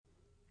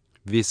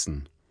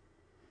wissen.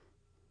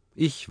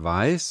 Ich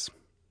weiß,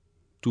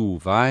 du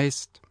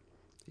weißt,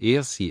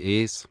 er,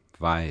 sie, es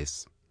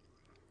weiß.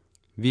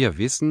 Wir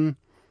wissen,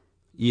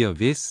 ihr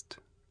wisst,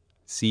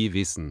 sie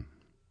wissen.